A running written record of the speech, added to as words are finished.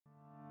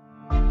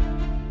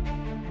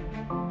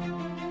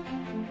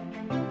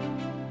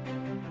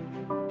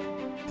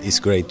It's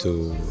great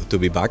to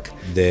be back.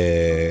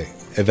 The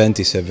event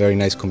is a very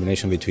nice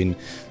combination between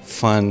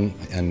fun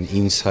and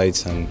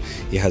insights, and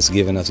it has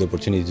given us the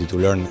opportunity to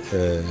learn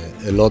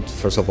a lot,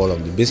 first of all,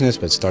 of the business,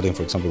 but starting,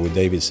 for example, with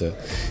David's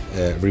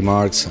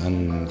remarks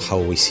and how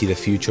we see the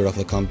future of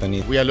the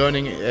company. We are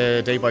learning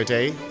day by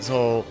day,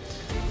 so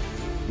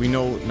we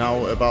know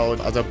now about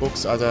other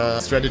books, other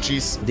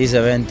strategies. This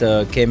event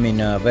came in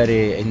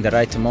the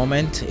right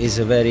moment. It's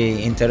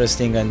very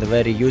interesting and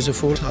very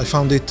useful. I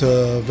found it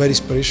very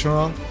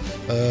inspirational,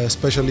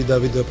 especially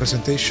David's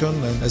presentation,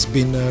 and it's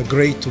been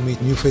great to meet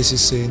new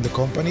faces in the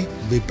company.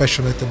 Be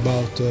passionate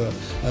about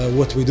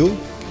what we do.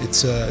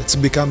 It's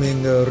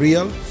becoming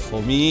real.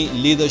 For me,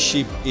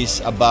 leadership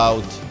is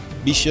about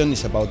vision,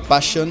 it's about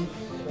passion.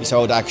 It's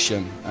about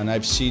action, and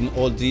I've seen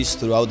all this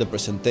throughout the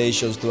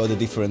presentations, throughout the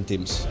different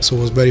teams. So it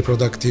was a very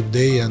productive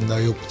day, and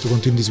I hope to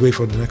continue this way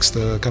for the next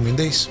coming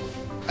days.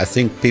 I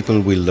think people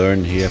will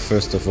learn here,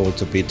 first of all,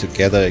 to be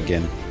together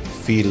again,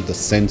 feel the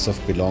sense of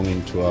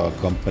belonging to our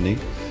company,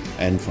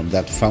 and from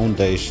that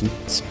foundation,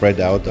 spread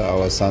out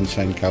our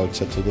sunshine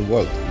culture to the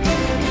world.